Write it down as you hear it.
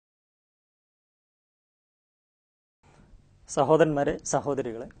സഹോദരന്മാരെ,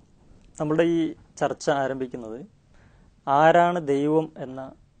 സഹോദരികളെ, നമ്മളുടെ ഈ ചർച്ച ആരംഭിക്കുന്നത് ആരാണ് ദൈവം എന്ന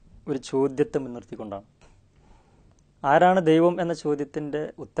ഒരു ചോദ്യത്തെ മുൻനിർത്തിക്കൊണ്ടാണ്. ആരാണ് ദൈവം എന്ന ചോദ്യത്തിൻ്റെ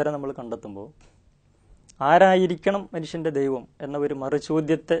ഉത്തരം നമ്മൾ കണ്ടെത്തുമ്പോൾ ആരായിരിക്കണം മനുഷ്യൻ്റെ ദൈവം എന്ന ഒരു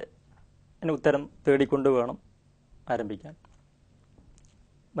മറുചോദ്യത്തെ ഉത്തരം തേടിക്കൊണ്ട് വേണം ആരംഭിക്കാൻ.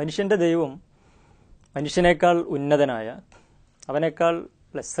 മനുഷ്യൻ്റെ ദൈവം മനുഷ്യനേക്കാൾ ഉന്നതനായ, അവനേക്കാൾ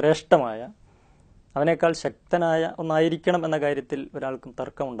ശ്രേഷ്ഠമായ, അവനേക്കാൾ ശക്തനായ ഒന്നായിരിക്കണം എന്ന കാര്യത്തിൽ ഒരാൾക്കും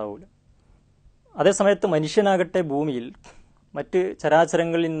തർക്കമുണ്ടാവില്ല. അതേസമയത്ത് മനുഷ്യനാകട്ടെ ഭൂമിയിൽ മറ്റ്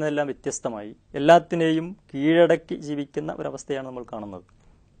ചരാചരങ്ങളിൽ നിന്നെല്ലാം വ്യത്യസ്തമായി എല്ലാത്തിനെയും കീഴടക്കി ജീവിക്കുന്ന ഒരവസ്ഥയാണ് നമ്മൾ കാണുന്നത്.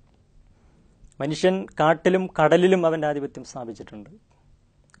 മനുഷ്യൻ കാട്ടിലും കടലിലും അവൻ്റെ ആധിപത്യം സ്ഥാപിച്ചിട്ടുണ്ട്.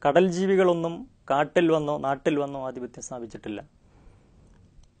 കടൽ ജീവികളൊന്നും കാട്ടിൽ വന്നോ നാട്ടിൽ വന്നോ ആധിപത്യം സ്ഥാപിച്ചിട്ടില്ല.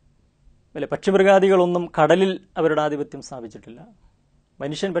 പക്ഷിമൃഗാദികളൊന്നും കടലിൽ അവരുടെ ആധിപത്യം സ്ഥാപിച്ചിട്ടില്ല.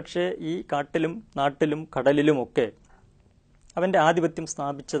 മനുഷ്യൻ പക്ഷേ ഈ കാട്ടിലും നാട്ടിലും കടലിലുമൊക്കെ അവൻ്റെ ആധിപത്യം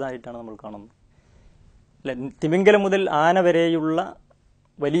സ്ഥാപിച്ചതായിട്ടാണ് നമ്മൾ കാണുന്നത്. തിമിംഗലം മുതൽ ആന വരെയുള്ള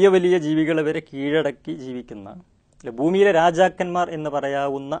വലിയ വലിയ ജീവികളെ വരെ കീഴടക്കി ജീവിക്കുന്ന ഭൂമിയിലെ രാജാക്കന്മാർ എന്ന്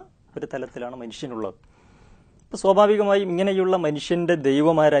പറയാവുന്ന ഒരു തലത്തിലാണ് മനുഷ്യനുള്ളത്. അപ്പോൾ സ്വാഭാവികമായും ഇങ്ങനെയുള്ള മനുഷ്യൻ്റെ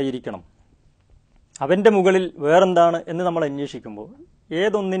ദൈവമാരായിരിക്കണം, അവൻ്റെ മുകളിൽ വേറെന്താണ് എന്ന് നമ്മൾ അന്വേഷിക്കുമ്പോൾ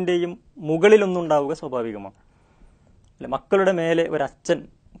ഏതൊന്നിൻ്റെയും മുകളിലൊന്നുണ്ടാവുക സ്വാഭാവികമാണ്. മക്കളുടെ മേലെ ഒരു അച്ഛൻ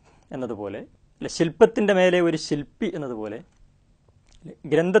എന്നതുപോലെ, ശില്പത്തിൻ്റെ മേലെ ഒരു ശില്പി എന്നതുപോലെ,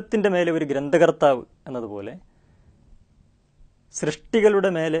 ഗ്രന്ഥത്തിൻ്റെ മേലെ ഒരു ഗ്രന്ഥകർത്താവ് എന്നതുപോലെ, സൃഷ്ടികളുടെ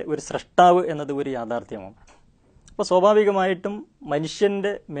മേലെ ഒരു സ്രഷ്ടാവ് എന്നത് ഒരു യാഥാർത്ഥ്യമാണ്. അപ്പോൾ സ്വാഭാവികമായിട്ടും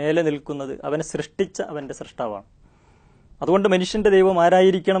മനുഷ്യൻ്റെ മേലെ നിൽക്കുന്നത് അവനെ സൃഷ്ടിച്ച അവൻ്റെ സൃഷ്ടാവാണ്. അതുകൊണ്ട് മനുഷ്യൻ്റെ ദൈവം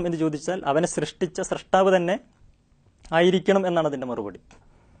ആരായിരിക്കണം എന്ന് ചോദിച്ചാൽ അവനെ സൃഷ്ടിച്ച സൃഷ്ടാവ് തന്നെ ആയിരിക്കണം എന്നാണ് അതിൻ്റെ മറുപടി.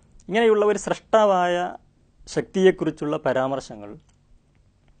 ഇങ്ങനെയുള്ള ഒരു സൃഷ്ടാവായ ശക്തിയെക്കുറിച്ചുള്ള പരാമർശങ്ങൾ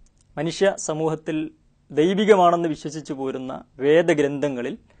മനുഷ്യ സമൂഹത്തിൽ ദൈവികമാണെന്ന് വിശ്വസിച്ചു പോരുന്ന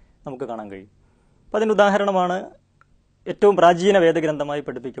വേദഗ്രന്ഥങ്ങളിൽ നമുക്ക് കാണാൻ കഴിയും. അപ്പം അതിന് ഉദാഹരണമാണ് ഏറ്റവും പ്രാചീന വേദഗ്രന്ഥമായി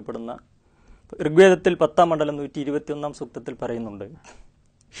പഠിപ്പിക്കപ്പെടുന്ന ഋഗ്വേദത്തിൽ 10-ാം മണ്ഡലം 121-ാം സൂക്തത്തിൽ പറയുന്നുണ്ട്: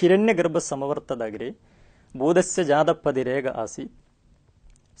 ഹിരണ്യഗർഭ സമവർത്തദാഗ്രേ ഭൂതസ്യ ജാതപ്പതിരേക ആസി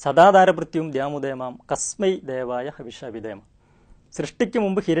സദാധാരപൃത്യും ദ്യാമുദേമാം കസ്മൈ ദേവായ ഹവിഷവിദേമ. സൃഷ്ടിക്ക്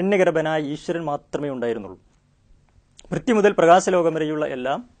മുമ്പ് ഹിരണ്യഗർഭനായ ഈശ്വരൻ മാത്രമേ ഉണ്ടായിരുന്നുള്ളൂ. പൃഥ്വി മുതൽ പ്രകാശലോകം വരെയുള്ള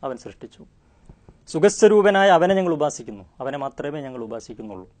എല്ലാം അവൻ സൃഷ്ടിച്ചു. സുഖസ്വരൂപനായ അവനെ ഞങ്ങൾ ഉപാസിക്കുന്നു, അവനെ മാത്രമേ ഞങ്ങൾ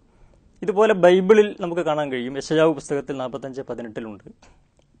ഉപാസിക്കുന്നുള്ളൂ. ഇതുപോലെ ബൈബിളിൽ നമുക്ക് കാണാൻ കഴിയും. യെശയ്യാവ് പുസ്തകത്തിൽ 45:18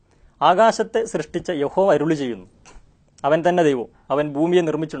 ആകാശത്തെ സൃഷ്ടിച്ച യഹോവ അരുളി ചെയ്യുന്നു, അവൻ തന്നെ ദൈവം, അവൻ ഭൂമിയെ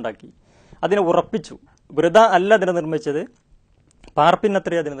നിർമ്മിച്ചുണ്ടാക്കി, അതിനെ ഉറപ്പിച്ചു, വൃഥ അല്ല അതിനെ നിർമ്മിച്ചത്,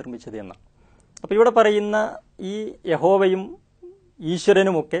 പാർപ്പിനത്രേ അതിനെ നിർമ്മിച്ചത് എന്നാണ്. അപ്പോൾ ഇവിടെ പറയുന്ന ഈ യഹോവയും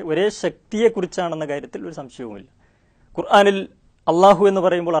ഈശ്വരനുമൊക്കെ ഒരേ ശക്തിയെക്കുറിച്ചാണെന്ന കാര്യത്തിൽ ഒരു സംശയവുമില്ല. ഖുർആനിൽ അള്ളാഹു എന്ന്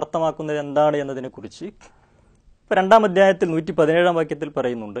പറയുമ്പോൾ അർത്ഥമാക്കുന്നത് എന്താണ് എന്നതിനെക്കുറിച്ച് 2-ാം അധ്യായത്തിൽ 117-ാം വാക്യത്തിൽ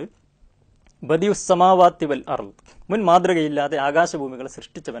പറയുന്നുണ്ട്: ബദിഉസ് സമാവാത്തി വൽ അർള്, മുൻ മാതൃകയില്ലാതെ ആകാശഭൂമികളെ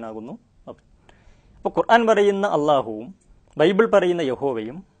സൃഷ്ടിച്ചവനാകുന്നു അവൻ. അപ്പോൾ ഖുർആൻ പറയുന്ന അള്ളാഹുവും ബൈബിൾ പറയുന്ന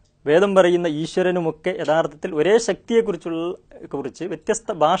യഹോവയും വേദം പറയുന്ന ഈശ്വരനുമൊക്കെ യഥാർത്ഥത്തിൽ ഒരേ ശക്തിയെക്കുറിച്ച്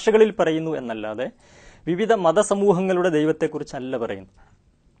വ്യത്യസ്ത ഭാഷകളിൽ പറയുന്നു എന്നല്ലാതെ വിവിധ മതസമൂഹങ്ങളുടെ ദൈവത്തെക്കുറിച്ചല്ല പറയുന്നു.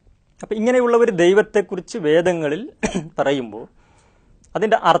 അപ്പം ഇങ്ങനെയുള്ള ഒരു ദൈവത്തെക്കുറിച്ച് വേദങ്ങളിൽ പറയുമ്പോൾ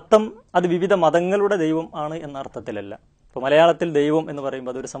അതിൻ്റെ അർത്ഥം അത് വിവിധ മതങ്ങളുടെ ദൈവം ആണ് എന്ന അർത്ഥത്തിലല്ല. ഇപ്പോൾ മലയാളത്തിൽ ദൈവം എന്ന്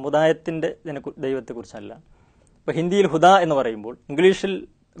പറയുമ്പോൾ അതൊരു സമുദായത്തിൻ്റെ ദൈവത്തെക്കുറിച്ചല്ല. ഇപ്പോൾ ഹിന്ദിയിൽ ഹുദ എന്ന് പറയുമ്പോൾ, ഇംഗ്ലീഷിൽ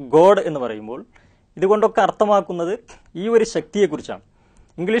ഗോഡ് എന്ന് പറയുമ്പോൾ ഇതുകൊണ്ടൊക്കെ അർത്ഥമാക്കുന്നത് ഈ ഒരു ശക്തിയെക്കുറിച്ചാണ്.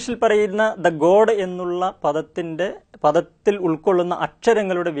 ഇംഗ്ലീഷിൽ പറയുന്ന ദ ഗോഡ് എന്നുള്ള പദത്തിൽ ഉൾക്കൊള്ളുന്ന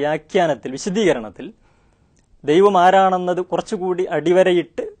അക്ഷരങ്ങളുടെ വ്യാഖ്യാനത്തിൽ, വിശദീകരണത്തിൽ ദൈവം ആരാണെന്നത് കുറച്ചുകൂടി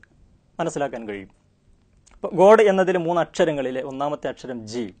അടിവരയിട്ട് മനസ്സിലാക്കാൻ കഴിയും. ഇപ്പോൾ ഗോഡ് എന്നതിൽ 3 അക്ഷരങ്ങളിലെ 1-ാമത്തെ അക്ഷരം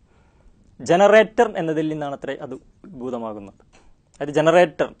ജി. ജനറേറ്റർ എന്നതിൽ നിന്നാണ് അത്രേ അത് ഉദ്ഭൂതമാകുന്നത്. അത്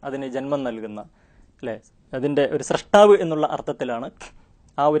ജനറേറ്റർ, അതിന് ജന്മം നൽകുന്ന, അല്ലേ, അതിൻ്റെ ഒരു സൃഷ്ടാവ് എന്നുള്ള അർത്ഥത്തിലാണ്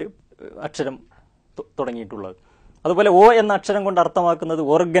ആ ഒരു അക്ഷരം തുടങ്ങിയിട്ടുള്ളത്. അതുപോലെ ഓ എന്ന അക്ഷരം കൊണ്ട് അർത്ഥമാക്കുന്നത്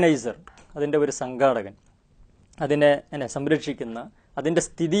ഓർഗനൈസർ, അതിൻ്റെ ഒരു സംഘാടകൻ, അതിനെ സംരക്ഷിക്കുന്ന, അതിൻ്റെ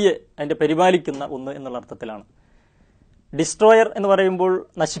സ്ഥിതിയെ അതിൻ്റെ പരിപാലിക്കുന്ന ഒന്ന് എന്നുള്ള അർത്ഥത്തിലാണ്. ഡിസ്ട്രോയർ എന്ന് പറയുമ്പോൾ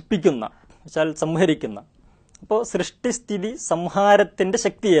നശിപ്പിക്കുന്ന, വെച്ചാൽ സംഹരിക്കുന്ന. അപ്പോൾ സൃഷ്ടിസ്ഥിതി സംഹാരത്തിൻ്റെ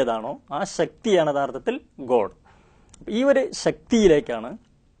ശക്തി ഏതാണോ ആ ശക്തിയാണ് യഥാർത്ഥത്തിൽ ഗോഡ്. ഈ ഒരു ശക്തിയിലേക്കാണ്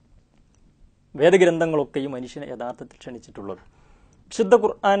വേദഗ്രന്ഥങ്ങളൊക്കെയും മനുഷ്യനെ യഥാർത്ഥത്തിൽ ക്ഷണിച്ചിട്ടുള്ളത്. വിശുദ്ധ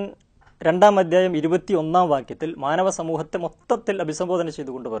ഖുർആൻ 2-ാം അധ്യായം 21-ാം വാക്യത്തിൽ മാനവ സമൂഹത്തെ മൊത്തത്തിൽ അഭിസംബോധന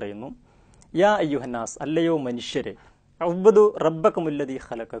ചെയ്തുകൊണ്ട് പറയുന്നു: യാ അയ്യുഹന്നാസ്, അല്ലയോ മനുഷ്യരെ, അഅ്ബുദു റബ്ബക്കുമുല്ലദീ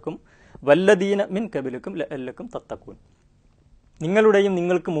ഖലഖക്കും വല്ലദീന മിൻ ഖബലിക്കും ലഅല്ലക്കും തത്തഖൂൻ. നിങ്ങളുടെയും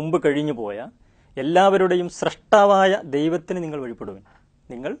നിങ്ങൾക്ക് മുമ്പ് കഴിഞ്ഞു പോയ എല്ലാവരുടെയും സ്രഷ്ടാവായ ദൈവത്തിന് നിങ്ങൾ വഴിപ്പെടുവിൻ,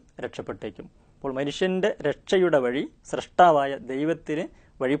 നിങ്ങൾ രക്ഷപ്പെട്ടേക്കും. അപ്പോൾ മനുഷ്യൻ്റെ രക്ഷയുടെ വഴി സ്രഷ്ടാവായ ദൈവത്തിന്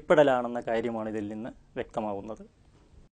വഴിപ്പെടലാണെന്ന കാര്യമാണ് ഇതിൽ നിന്ന് വ്യക്തമാവുന്നത്.